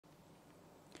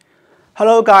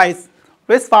Hello guys,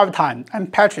 RISC-V time. I'm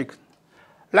Patrick.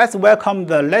 Let's welcome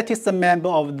the latest member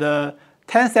of the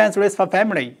Tencent RISC-V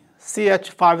family,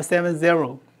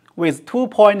 CH570, with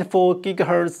 2.4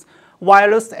 GHz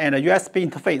wireless and USB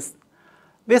interface.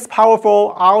 This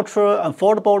powerful,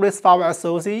 ultra-affordable RISC-V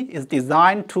SoC is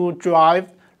designed to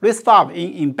drive RISC-V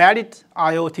in embedded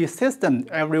IoT systems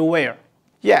everywhere.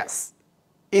 Yes,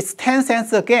 it's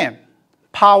Tencent again.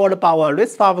 Powered by our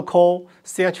RISC-V core,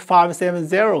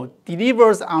 CH570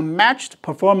 delivers unmatched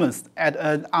performance at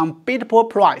an unbeatable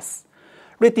price,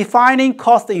 redefining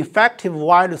cost-effective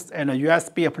wireless and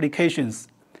USB applications.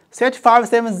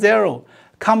 CH570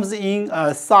 comes in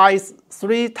a size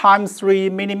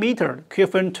 3x3mm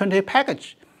QFN20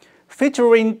 package,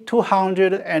 featuring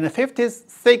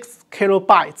 256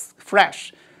 KB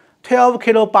flash, 12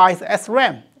 KB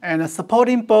SRAM, and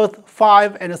supporting both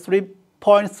 5 and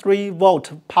 3.3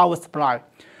 volt power supply.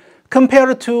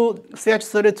 Compared to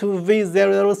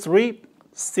CH32V003,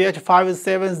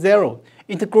 CH570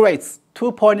 integrates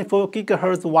 2.4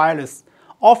 GHz wireless,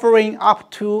 offering up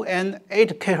to an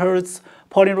 8 kHz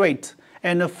polling rate,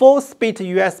 and 4-speed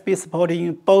USB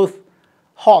supporting both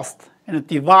host and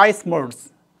device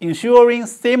modes, ensuring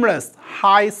seamless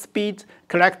high-speed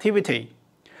connectivity.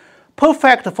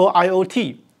 Perfect for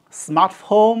IoT, smart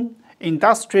home,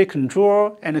 industry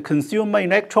control, and consumer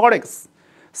electronics.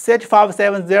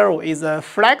 CH570 is a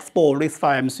flexible RISC-V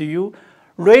MCU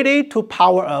ready to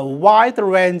power a wide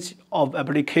range of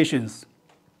applications.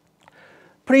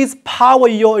 Please power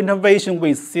your innovation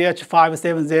with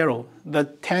CH570, the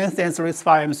Tencent RISC-V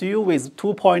MCU with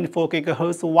 2.4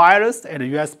 GHz wireless and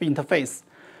USB interface.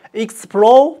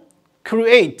 Explore,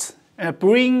 create, and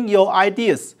bring your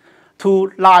ideas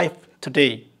to life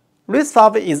today.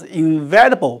 RISC-V is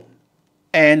invaluable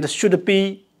and should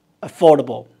be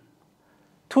affordable.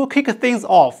 To kick things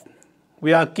off,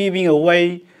 we are giving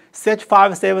away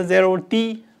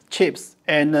CH570D chips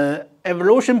and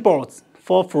evolution boards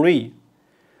for free.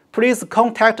 Please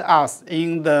contact us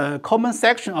in the comment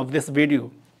section of this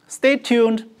video. Stay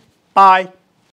tuned. Bye.